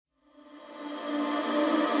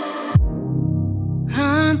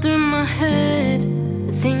my head,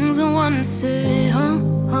 the things I wanna say,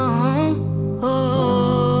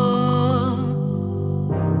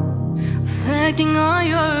 reflecting on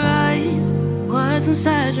your eyes, what's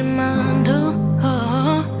inside your mind,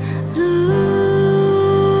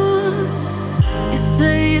 You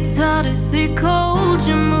say it's hard to see cold,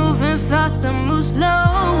 you're moving fast, I move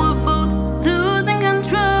slow, we're both losing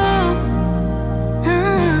control.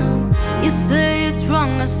 You say it's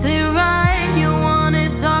wrong, I say right, you want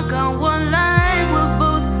it dark, I want light, we're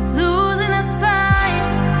both losing this fight.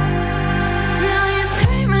 Now you're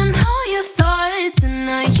screaming all your thoughts, and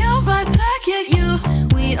now you're right back at you.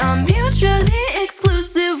 We are mutually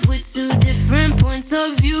exclusive with two different points of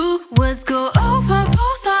view. Words go over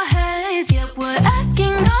both our heads, yet we're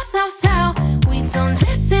asking ourselves how. We don't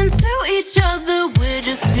listen to each other, we're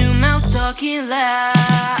just two mouths talking loud.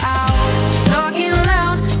 Talking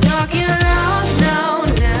loud, talking loud now,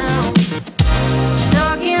 now.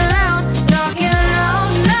 Talking loud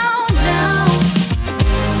now, now.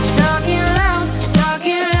 Talking loud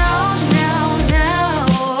now, now.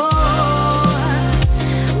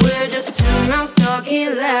 We're just two mouths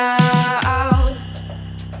talking loud.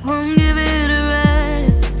 Won't give it a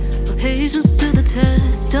rest, put patience to the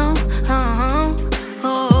test,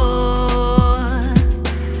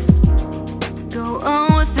 Go on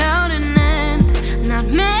without an end, not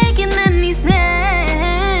making any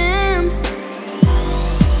sense.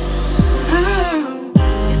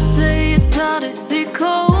 You say it's hard to see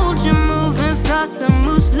cold, you're moving fast, I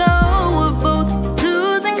move slow, we're both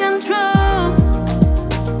losing control.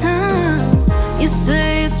 You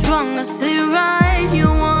say it's wrong, I say right, you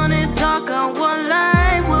want it dark, I want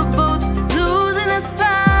light, we're both losing this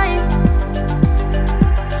fight.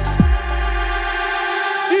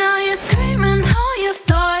 Now you're screaming all your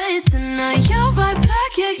thoughts, and now you're right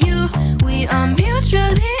back at you. We are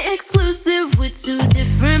mutually exclusive with two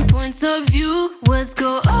different points of view. Words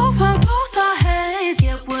go over both our heads,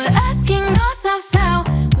 yet we're asking ourselves how.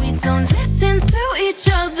 We don't listen to each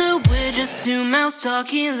other, we're just two mouths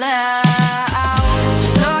talking loud.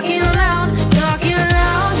 Talking loud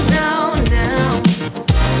now, now.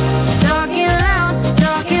 Talking loud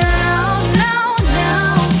now,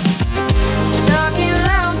 now.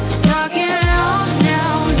 Talking loud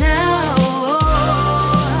now, now.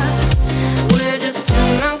 We're just two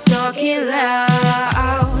mouths talking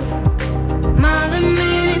loud. Mile a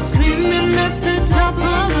minute screaming at the top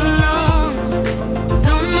of the lungs.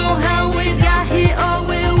 Don't know how we got here or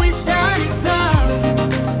where we started from.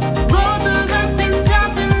 Both of us ain't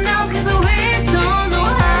stopping now, 'cause we don't know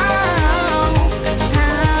how.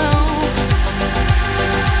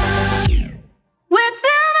 We're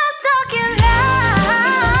two mouths talking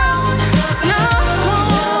loud. No.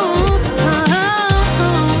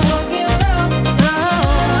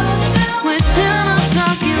 We're two mouths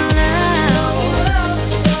talking loud.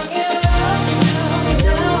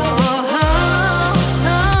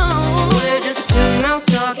 We're just two mouths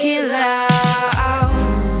talking loud.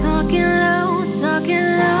 Talking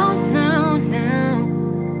loud now, now.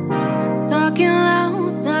 Talking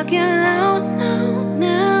loud now,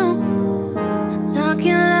 now.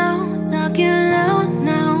 Talking loud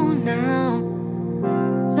now, now.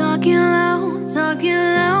 Talking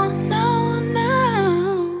loud